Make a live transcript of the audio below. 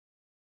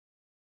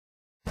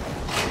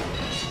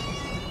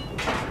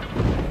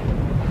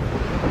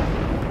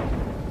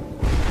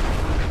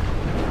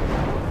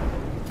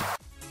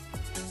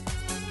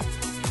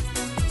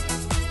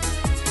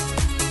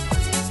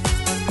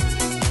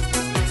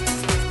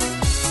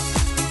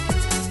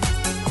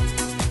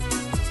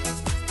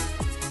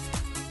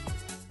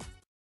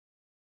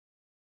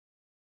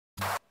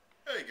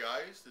Hey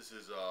guys, this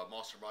is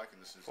Monster Mike, and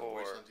this is For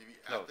Wasteland TV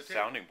no at the table.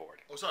 sounding board.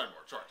 Oh, sounding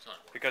board. Sorry,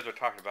 sounding board. Because we're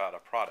talking about a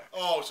product.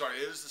 Oh, sorry,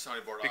 it is the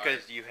sounding board.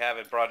 Because you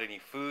haven't brought any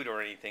food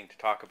or anything to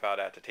talk about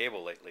at the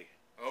table lately.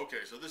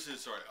 Okay, so this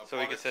is so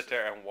we can sit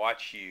there and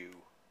watch you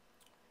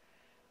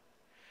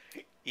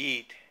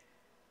eat.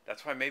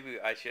 That's why maybe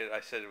I said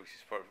we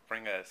should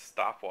bring a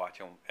stopwatch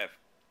and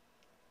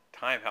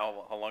time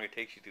how long it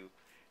takes you to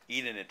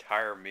eat an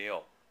entire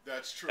meal.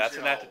 That's true. That's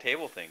an at the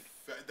table thing.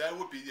 That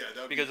would be that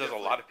would because be there's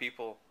a lot of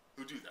people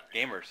who do that.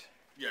 Gamers.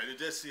 Yeah, it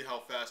does see how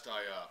fast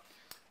I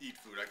eat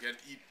food. I can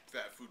eat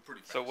fat food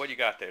pretty fast. So what you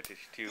got there to this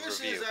review? This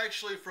is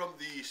actually from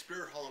the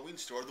Spirit Halloween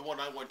store. The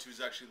one I went to is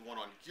actually the one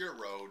on Gear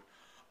Road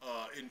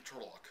in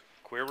Turlock.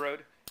 Queer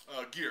Road?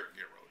 Gear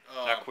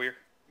Road. Not queer?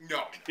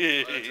 No.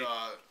 It's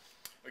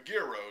a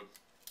Gear Road.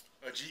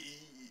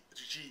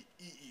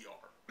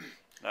 G-E-E-R.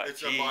 Not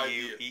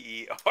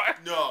G-U-E-E-R?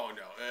 No.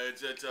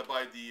 It's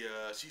by the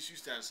CSU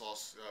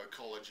Stanislaus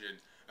College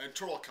in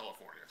Turlock,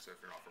 California, so if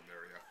you're not from the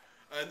area.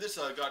 And this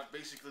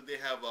basically, they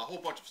have a whole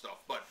bunch of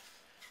stuff, but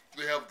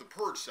they have the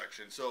Purge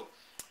section. So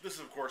this,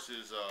 of course,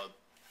 is a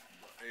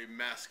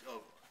mask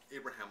of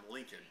Abraham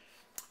Lincoln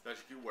that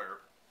you can wear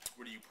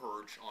when you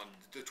purge on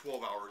the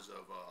 12 hours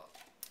of,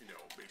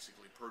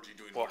 basically purging,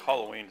 doing. Well,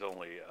 Halloween's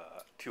only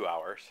 2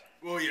 hours.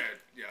 Well, yeah,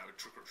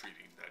 trick or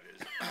treating, that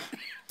is.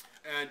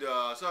 And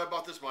so I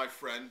bought this. My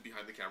friend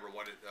behind the camera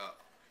wanted.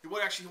 He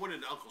wanted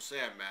an Uncle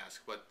Sam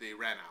mask, but they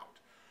ran out.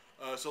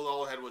 So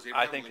all I had was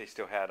Abraham I think they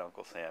still had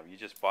Uncle Sam. You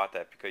just bought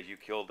that because you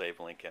killed Abe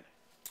Lincoln.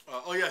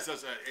 Oh yes,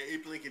 that's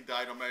Abe Lincoln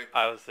died on my.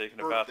 I was thinking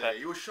birthday. about that.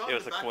 He was shot it in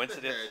was the a back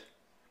coincidence. Of the head.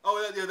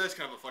 Oh yeah, that's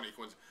kind of a funny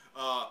coincidence.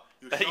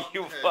 He was shot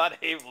you in the head bought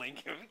Abe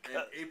Lincoln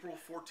on April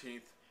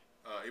 14th.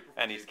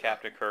 And he's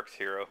Captain Kirk's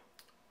hero.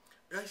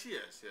 Yes, he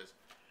is. Yes.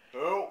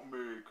 Help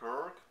me,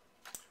 Kirk.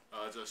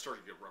 It's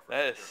starting to get rougher.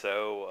 That is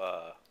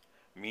so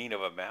mean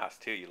of a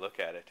mask too. You look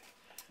at it.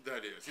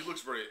 That is. He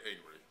looks very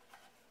angry.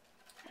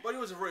 But he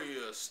was a very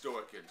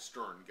stoic and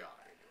stern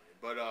guy. Anyway.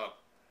 But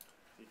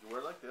you can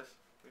wear it like this.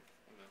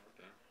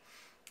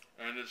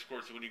 And of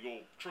course, when you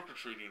go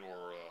trick-or-treating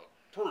or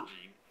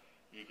purging,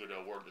 you could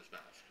wear this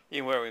mask. You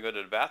can wear it when you go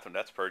to the bathroom.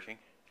 That's purging.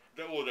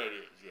 That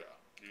is, yeah.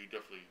 You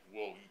definitely,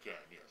 you can,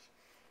 yes.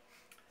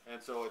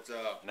 And so it's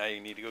now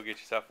you need to go get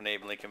yourself an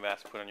Abe Lincoln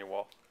mask to put on your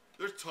wall.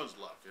 There's tons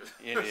left.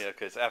 Yes. Yeah,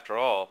 because after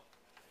all,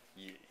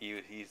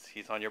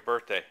 he's on your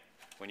birthday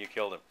when you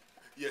killed him.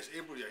 Yes,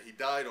 April. Yeah, he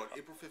died on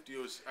April 15th. He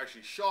was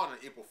actually shot on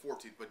April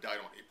 14th, but died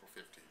on April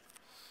 15th.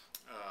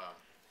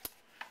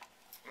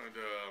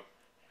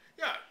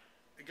 Yeah,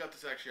 I got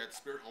this actually at the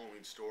Spirit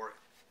Halloween store,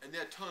 and they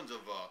had tons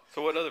of.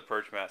 So what other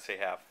purge masks they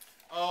have?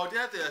 Oh, they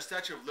had the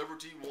Statue of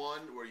Liberty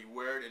one where you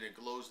wear it and it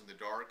glows in the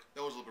dark.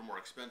 That was a little bit more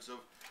expensive.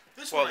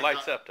 This well, one it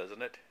lights up,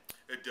 doesn't it?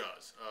 It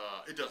does.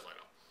 It does light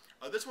up.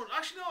 This one,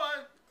 actually, no.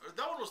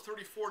 That one was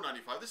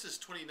 $34.95. This is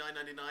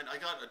 $29.99. I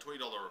got a $20.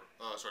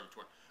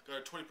 Got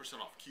a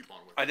 20% off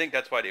coupon with it. I think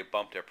that's why they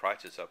bumped their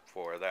prices up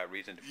for that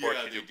reason to force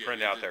you to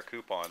print out their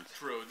coupons.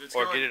 True.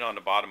 Or get it on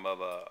the bottom of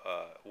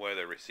one of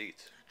their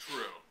receipts.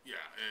 True. Yeah.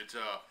 It's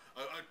a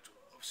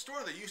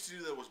store that used to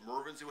do that was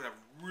Mervyn's. They would have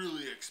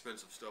really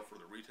expensive stuff for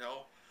the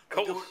retail.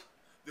 Kohl's.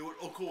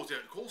 Kohl's.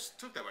 Yeah, Kohl's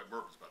took that by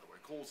Mervyn's, by the way.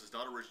 Kohl's is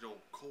not original.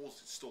 Kohl's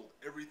stole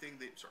everything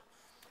they. Sorry.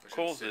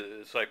 Kohl's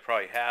is like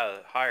probably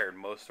hired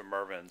most of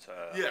Mervyn's.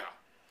 Yeah.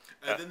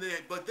 And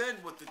then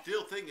what the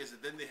deal thing is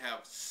that then they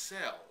have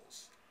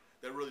sales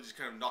that really just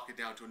kind of knock it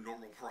down to a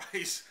normal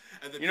price.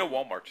 And then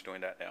Walmart's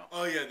doing that now.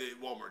 Oh yeah,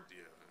 Walmart.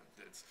 Yeah,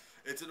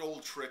 it's an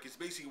old trick. It's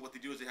basically what they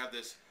do is they have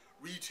this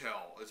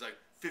retail. It's like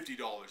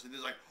 $50, and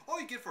they're like, oh,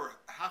 you get for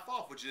half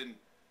off, which then,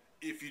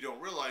 if you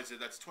don't realize it,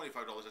 that's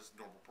 $25. That's the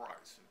normal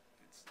price.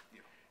 It's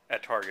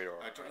at Target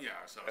or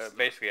so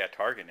basically at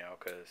Target now,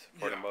 because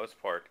for the most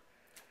part,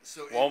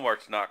 so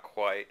Walmart's not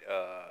quite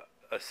a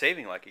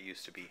saving like it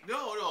used to be.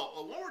 No,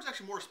 Walmart's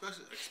actually more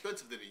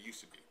expensive than it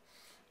used to be.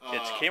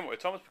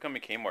 It's almost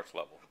becoming Kmart's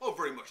level. Oh,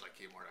 very much like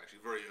Kmart, actually.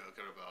 Very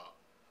kind of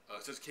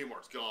since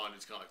Kmart's gone,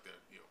 it's kind of like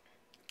the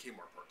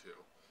Kmart part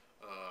too.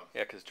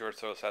 Yeah, because George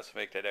Soros has to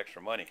make that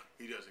extra money.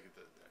 He does to get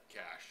that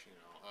cash,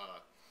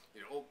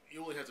 he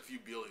only has a few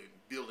billion.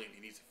 He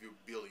needs a few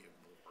billion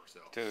more. So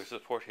to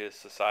support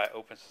his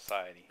open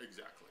society.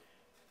 Exactly.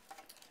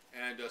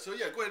 And so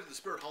yeah, go ahead to the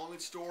Spirit Halloween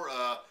store.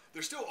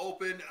 They're still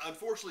open.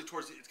 Unfortunately,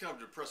 it's kind of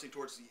depressing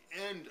towards the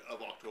end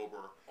of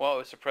October. Well, it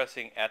was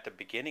depressing at the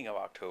beginning of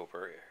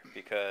October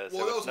because.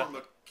 Well, that was on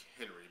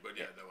McHenry, but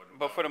yeah, that wasn't.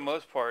 But for the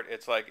most part,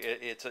 it's like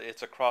it's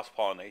a cross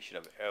pollination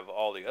of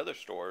all the other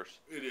stores.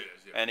 It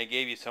is, yeah. And it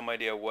gave you some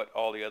idea of what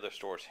all the other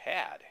stores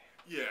had.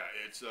 Yeah,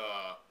 it's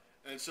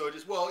and so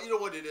just you know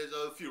what it is.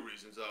 A few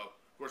reasons. Of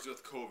course,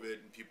 with COVID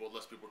and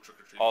less people trick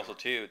or treating. Also,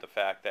 too, the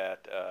fact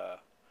that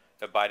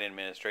the Biden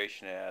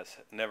administration has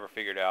never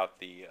figured out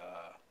the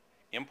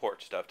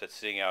import stuff that's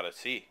sitting out at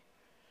sea.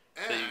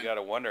 And so you got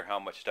to wonder how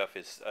much stuff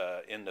is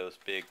in those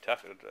big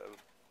tough.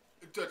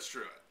 That's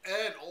true.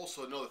 And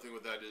also another thing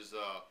with that is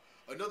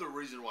another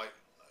reason why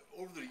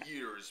over the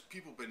years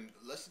people have been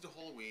less into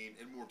Halloween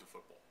and more into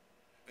football.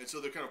 And so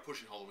they're kind of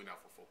pushing Halloween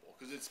out for football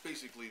because it's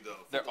basically the.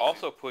 They're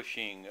also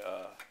pushing.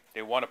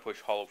 They want to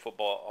push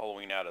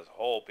Halloween out as a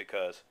whole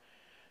because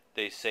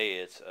they say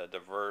it's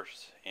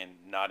diverse and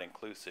not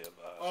inclusive.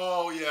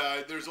 Oh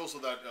yeah, there's also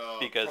that.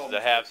 Because the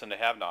haves and the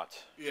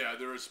have-nots. Yeah,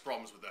 there is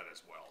problems with that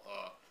as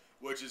well.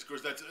 Which is, of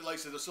course, that's like I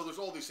said. So there's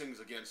all these things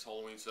against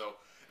Halloween. So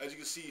as you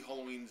can see,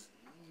 Halloween's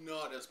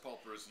not as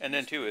popular as. And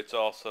then too, it's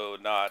also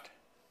not.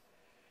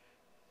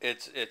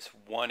 It's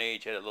one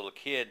age at a little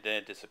kid, then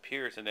it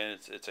disappears, and then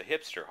it's a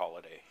hipster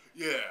holiday.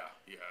 Yeah,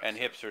 yeah. And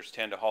so hipsters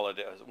tend to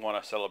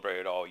want to celebrate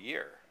it all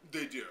year.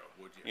 they do.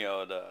 You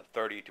know, the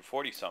 30 to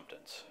 40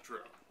 somethings. True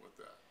with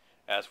that.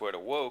 As where the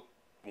woke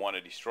want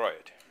to destroy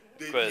it.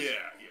 Yeah.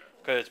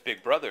 Because it's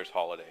Big Brother's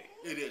holiday.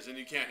 It is, and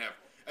you can't have,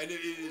 and it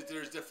is.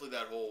 There's definitely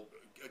that whole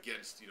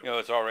against You know,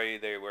 it's already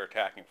they were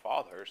attacking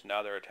fathers.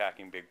 Now they're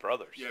attacking big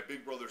brothers. Yeah,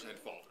 big brothers and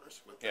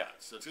fathers with that. Yeah.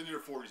 So it's in your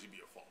 40s you'd be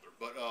a father,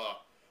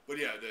 but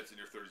yeah, that's in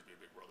your 30s be a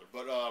big brother.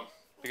 But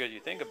Because you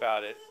think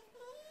about it,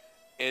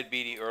 it'd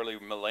be the early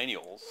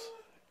millennials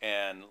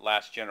and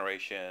last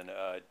generation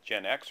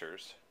Gen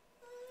Xers.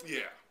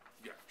 Yeah,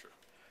 true.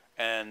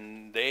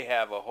 And they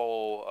have a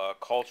whole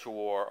culture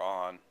war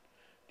on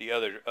the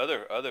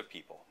other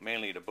people,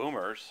 mainly the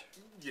boomers.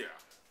 Yeah.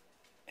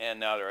 And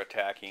now they're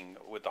attacking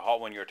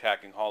when you're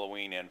attacking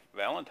Halloween and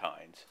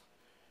Valentine's.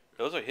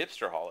 Those are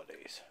hipster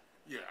holidays.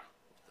 Yeah.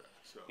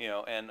 So. You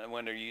know, and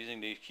when they're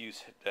using the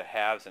excuse, the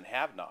haves and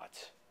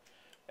have-nots,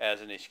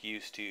 as an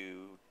excuse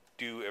to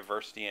do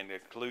diversity and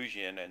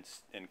inclusion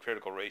and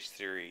critical race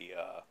theory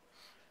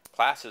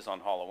classes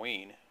on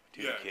Halloween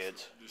to the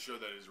kids. To show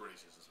that it's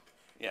racist.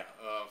 Yeah.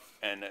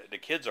 And the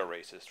kids are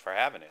racist for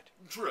having it.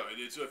 True.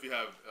 So if you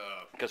have...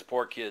 Because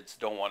poor kids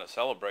don't want to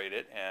celebrate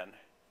it, and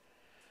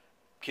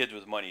kids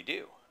with money do.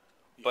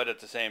 Yeah. But at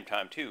the same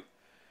time, too,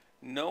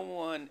 no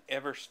one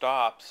ever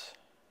stops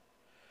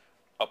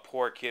a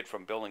poor kid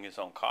from building his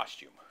own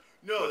costume.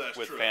 No, that's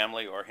true. With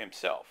family or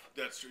himself.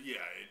 That's true. Yeah,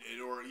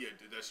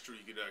 that's true.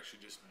 You could actually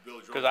just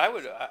build your. Because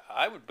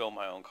I would build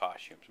my own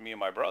costumes, me and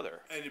my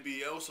brother. And it'd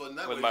be also in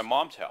that with way, my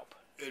mom's help.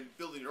 And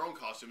building your own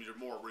costumes, you're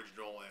more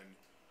original,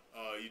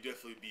 and you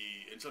definitely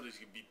be. And sometimes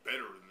you can be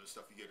better than the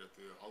stuff you get at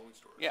the Halloween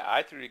store. Yeah,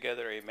 I threw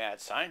together a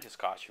mad scientist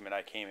costume, and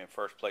I came in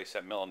first place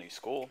at Melanie's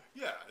school.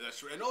 Yeah, that's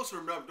true. And also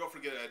remember, don't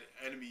forget at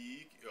at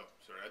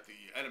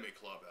the Anime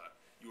Club.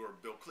 You were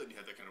Bill Clinton. You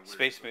had that kind of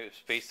weird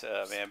Space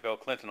Man, Bill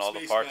Clinton, all the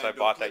Space parts Man, I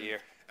bought that year.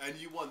 And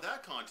you won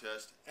that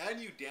contest,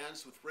 and you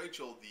danced with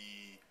Rachel,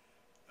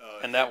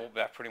 and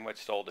that pretty much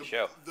stole the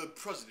show. The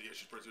president, yeah,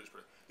 she's president.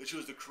 She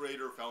was the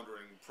creator, founder,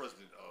 and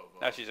president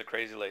of. Now she's a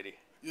crazy lady.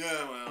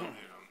 Yeah, well,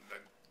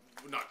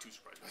 not too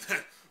surprised by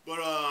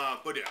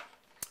that. But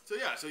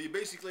yeah. So you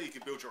basically you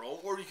can build your own,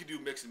 or you can do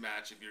mix and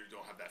match if you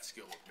don't have that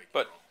skill of making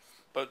your own.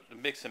 But the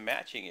mix and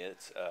matching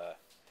is.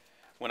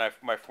 One of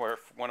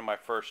my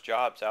first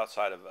jobs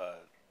outside of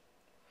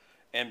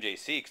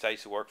MJC, because I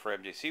used to work for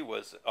MJC,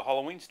 was a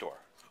Halloween store.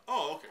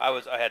 Oh, okay.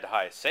 I had the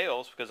highest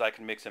sales because I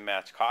can mix and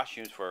match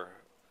costumes for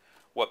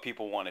what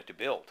people wanted to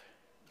build.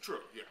 True,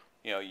 yeah.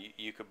 You know,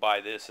 you could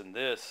buy this, and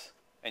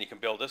you can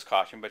build this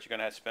costume, but you're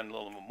gonna have to spend a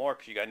little bit more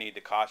because you gotta need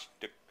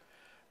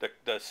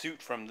the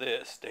suit from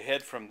this, the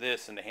head from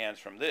this, and the hands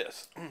from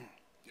this.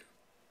 Yeah.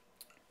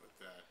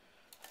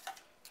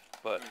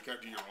 But you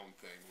can't do your own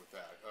thing with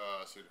that.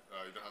 So you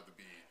don't have to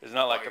be. It's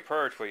not like the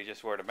Purge where you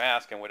just wear the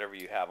mask and whatever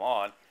you have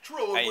on.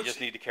 True. And you just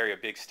need to carry a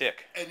big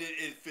stick. And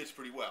it fits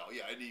pretty well.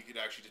 Yeah, and you could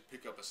actually just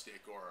pick up a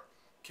stick or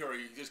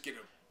just get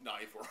a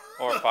knife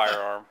or a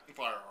firearm.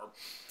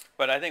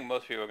 But I think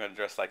most people are going to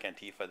dress like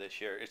Antifa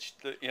this year. It's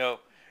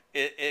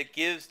it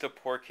gives the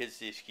poor kids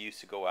the excuse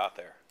to go out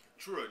there.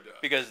 True, it does.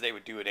 Because they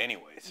would do it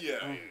anyways. Yeah,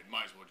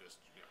 might as well just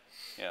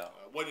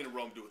when in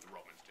Rome, do what the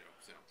Romans do.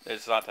 So.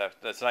 It's not that.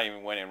 That's not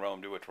even when in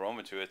Rome, do what the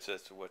Romans do. It's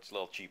just what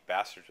little cheap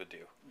bastards would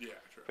do. Yeah,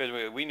 true.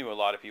 Because we knew a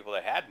lot of people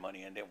that had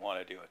money and didn't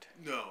want to do it.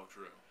 No,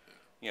 true. Yeah.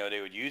 You know,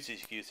 they would use the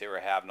excuse they were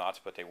have-nots,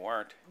 but they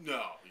weren't.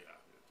 No, yeah,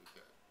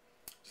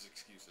 just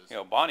excuses. You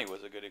know, Bonnie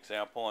was a good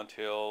example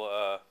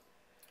until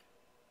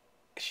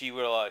she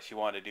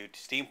wanted to do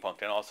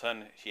steampunk, and all of a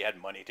sudden she had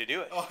money to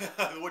do it. Oh,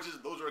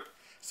 those are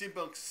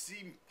steampunk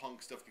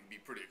stuff can be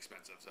pretty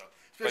expensive. So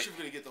especially if you're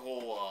gonna get the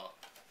whole,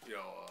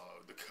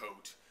 the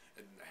coat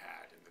and the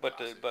hat. But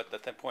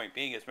the point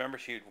being is, remember,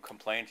 she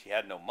complained she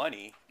had no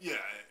money. Yeah.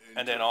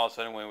 And then all of a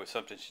sudden, when it was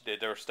something she did,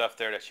 there was stuff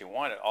there that she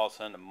wanted. All of a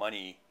sudden, the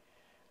money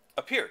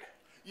appeared.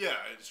 Yeah,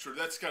 it's true.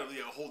 That's kind of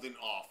holding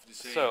off.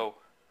 So,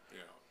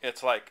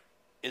 it's like,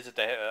 is it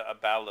a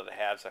battle of the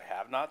haves or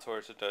have-nots, or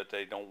is it that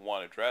they don't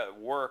want to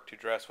work to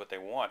dress what they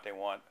want? They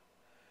want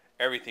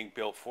everything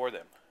built for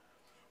them.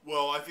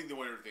 Well, I think they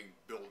want everything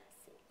built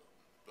for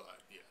them,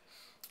 but yeah.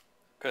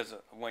 Because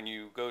when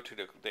you go to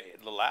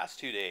the last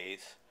 2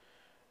 days,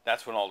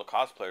 that's when all the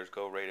cosplayers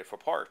go rated for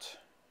parts.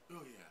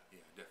 Oh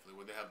yeah, definitely.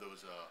 When they have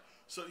those,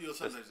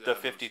 sometimes the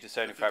 50 to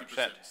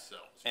 75%,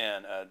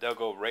 and they'll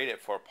go rate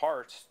it for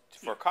parts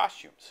for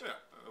costumes. Yeah,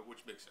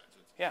 which makes sense.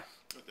 Yeah.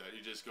 With that,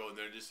 you just go in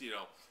there and just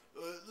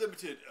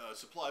limited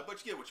supply, but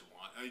you get what you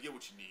want and you get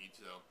what you need.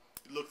 So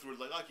look through it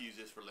like I can use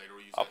this for later. Or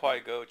use I'll that. probably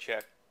go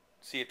check,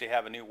 see if they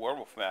have a new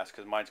werewolf mask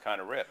because mine's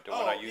kind of ripped. The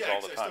one I use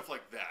all the time. Stuff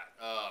like that.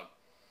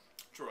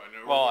 True. I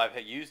never. Well, I've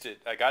used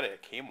it. I got it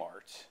at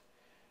Kmart's.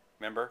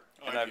 Remember?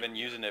 And I've been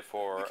using it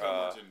for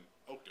in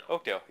Oakdale.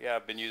 Oakdale. Yeah,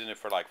 I've been using it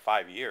for like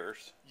 5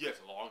 years. Yes,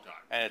 a long time.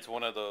 And it's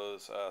one of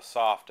those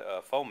soft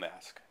foam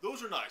masks.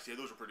 Those are nice. Yeah,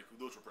 those are pretty cool.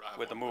 Those are pretty.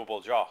 With a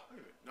movable jaw.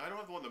 No, I don't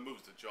have the one that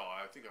moves the jaw.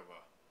 I think I have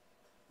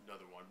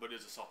another one, but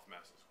it's a soft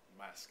mask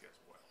as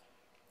well.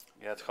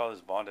 Yeah, it's called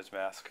his bondage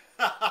mask.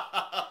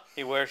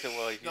 He wears it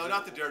well. No,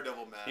 not the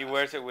Daredevil mask. He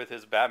wears it with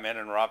his Batman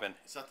and Robin.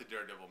 It's not the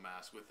Daredevil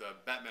mask with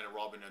Batman and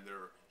Robin and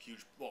their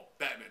huge. Well,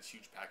 Batman's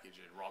huge package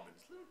and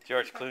Robin's little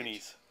George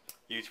Clooney's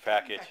huge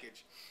package.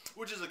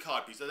 Which is a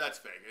cod piece. So that's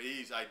fake.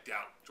 I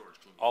doubt George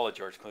Clooney. All of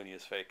George Clooney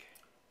is fake.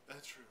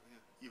 That's true.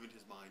 Yeah, even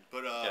his mind.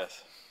 But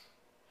yes.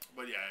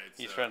 But yeah, it's.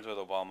 He's friends with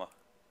Obama.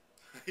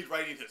 He's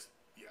writing his.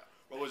 Yeah.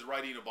 What was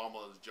writing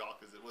Obama's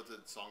jock? What's the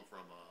song from?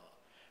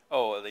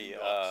 The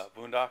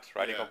Boondocks,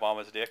 riding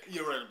Obama's dick.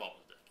 Yeah, riding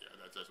Obama's dick. Yeah,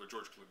 that's what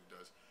George Clooney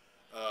does.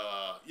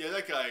 Yeah,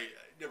 that guy.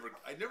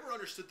 I never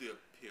understood the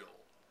appeal.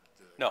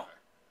 To that No.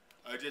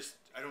 guy.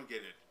 I don't get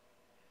it.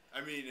 I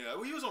mean,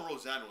 he was on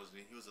Roseanne, wasn't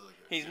he? He was like.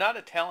 He's not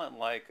a talent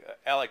like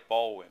Alec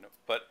Baldwin,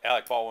 but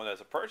Alec Baldwin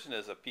as a person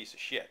is a piece of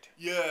shit.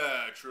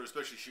 Yeah, true.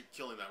 Especially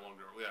killing that one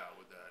girl. Yeah,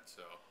 with that.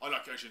 So, I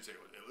shouldn't say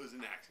it was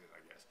an accident, I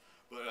guess.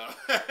 But.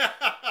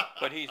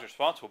 But he's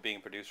responsible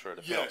being producer of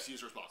the film. Yes,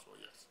 he's responsible.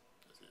 Yes.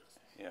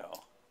 You know,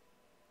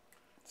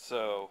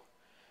 so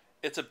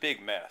it's a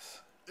big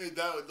mess. That's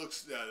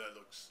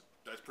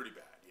pretty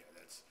bad. Yeah,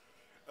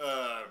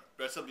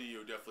 that's something you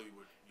definitely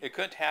would. It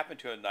couldn't happen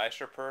to a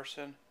nicer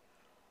person,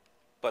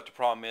 but the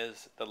problem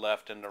is the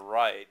left and the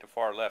right, the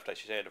far left, I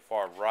should say, the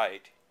far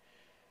right,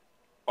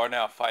 are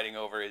now fighting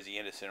over is he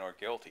innocent or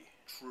guilty.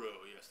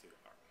 True. Yes, they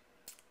are.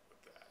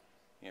 With that.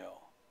 You know,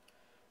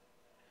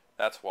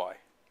 that's why.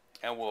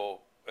 And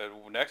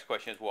next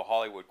question is, will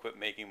Hollywood quit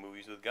making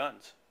movies with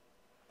guns?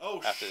 Oh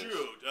shoot! This.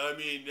 I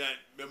mean,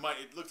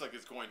 it looks like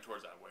it's going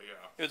towards that way.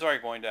 Yeah. It was already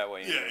going that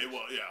way. Yeah, it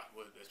was.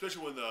 Yeah,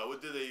 especially when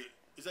what did they?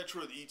 Is that true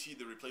with ET?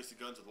 They replaced the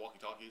guns with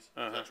walkie-talkies. Is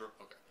that true?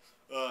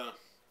 Okay.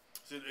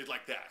 So it's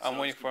like that. I'm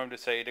waiting for them to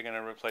say they're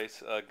going to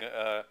replace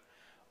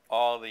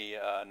all the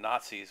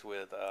Nazis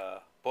with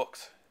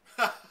books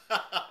and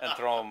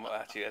throw them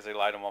at you as they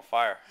light them on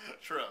fire.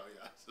 True.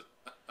 Yes.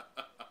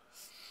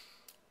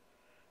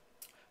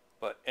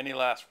 But any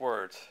last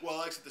words? Well,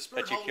 like I said, the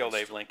spirit that you killed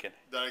Abe Lincoln.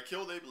 That I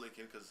killed Abe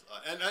Lincoln because,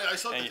 and I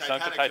saw and the you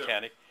Titanic. Sunk the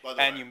Titanic, too,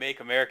 and you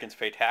make Americans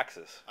pay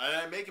taxes. And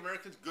I make good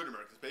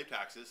Americans pay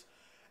taxes.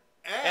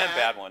 And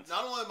bad ones.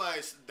 Not only am I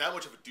that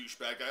much of a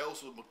douchebag, I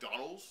also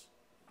McDonald's.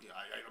 Yeah,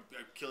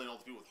 I'm killing all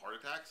the people with heart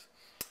attacks.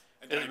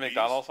 And is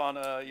McDonald's on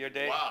your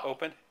day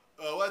open?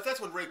 Well, that's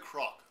when Ray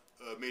Kroc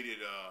made it.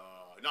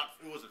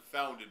 It wasn't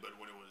founded, but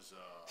when it was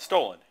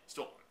stolen.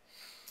 So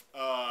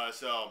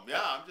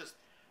yeah, I'm just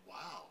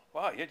wow.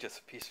 Wow, you're just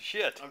a piece of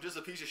shit. I'm just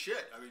a piece of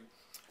shit. I mean,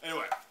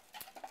 anyway.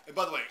 And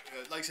by the way,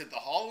 like I said, the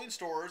Halloween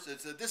stores.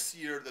 It's this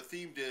year. The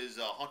themed is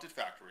Haunted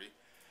Factory,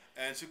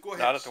 and so go ahead.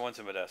 Not at the ones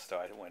in Modesto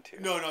I went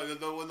to. No,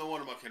 the one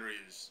in McHenry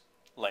is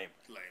lame.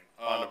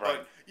 On the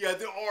but yeah,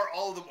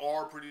 all of them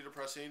are pretty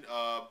depressing.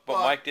 But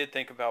Mike did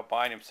think about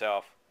buying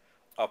himself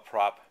a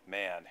prop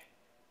man.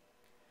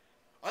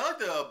 I like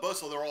the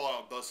buzzsaw. They're all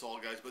out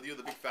buzzsaw guys, but the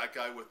big fat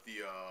guy with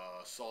the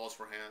saws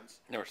for hands.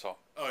 Never saw.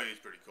 Oh, he's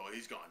pretty cool.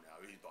 He's gone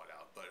now. He's bought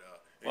out. But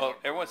well,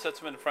 everyone sets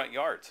them in the front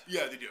yards.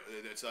 Yeah, they do.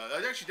 It's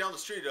actually down the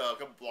street, a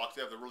couple blocks.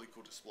 They have a really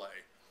cool display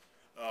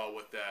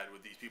with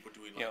these people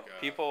doing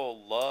like.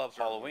 People love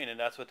Halloween, and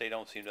that's what they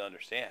don't seem to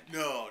understand.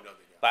 No, they don't.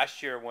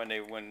 Last year, when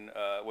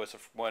was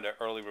one of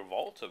the early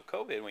revolts of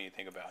COVID, when you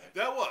think about it.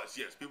 That was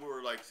yes. People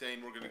were like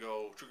saying we're going to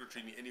go trick or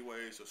treating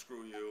anyway, so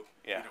screw you.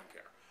 Yeah. We don't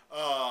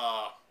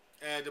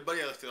care. But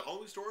yeah, the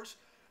Halloween stores,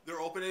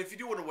 they're open. And if you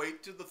do want to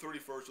wait to the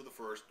 31st or the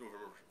 1st,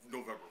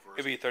 November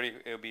 1st.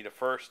 It'll be the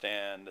 1st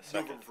and the 2nd.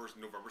 November 1st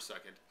and November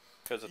 2nd.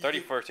 Because the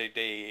 31st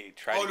they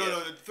try to get... Oh,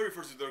 no, the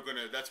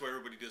 31st, that's why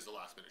everybody does the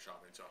last minute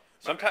shopping. So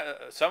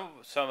sometimes,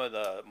 some of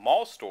the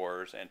mall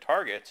stores and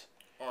Targets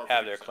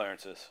have their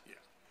clearances.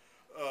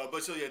 Yeah.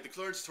 But so yeah, the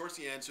clearance towards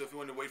the end, so if you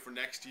want to wait for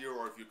next year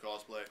or if you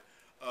cosplay,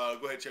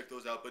 go ahead and check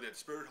those out. But at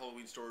Spirit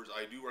Halloween stores,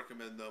 I do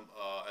recommend them,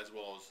 as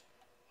well as...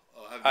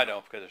 I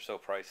don't, because they're so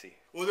pricey.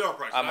 Well, they are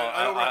pricey.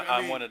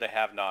 I'm one of the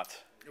have-nots.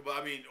 But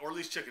I mean, or at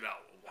least check it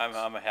out.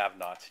 I'm a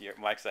have-nots.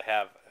 Mike's a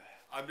have.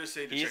 I'm just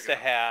saying. He's the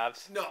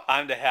haves. No,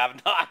 I'm the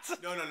have-nots.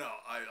 No.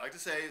 I like to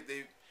say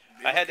they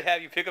I had to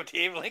have you pick up the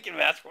Abe Lincoln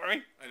mask for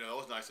me. I know that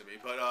was nice of me,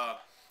 but I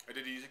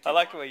did use it. I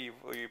like the way you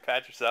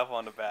pat yourself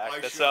on the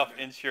back. The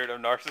self-insured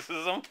of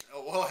narcissism.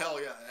 Oh well,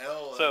 hell yeah,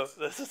 hell. So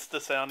this is the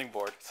sounding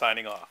board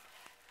signing off.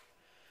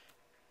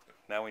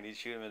 Now we need to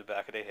shoot him in the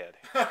back of the head.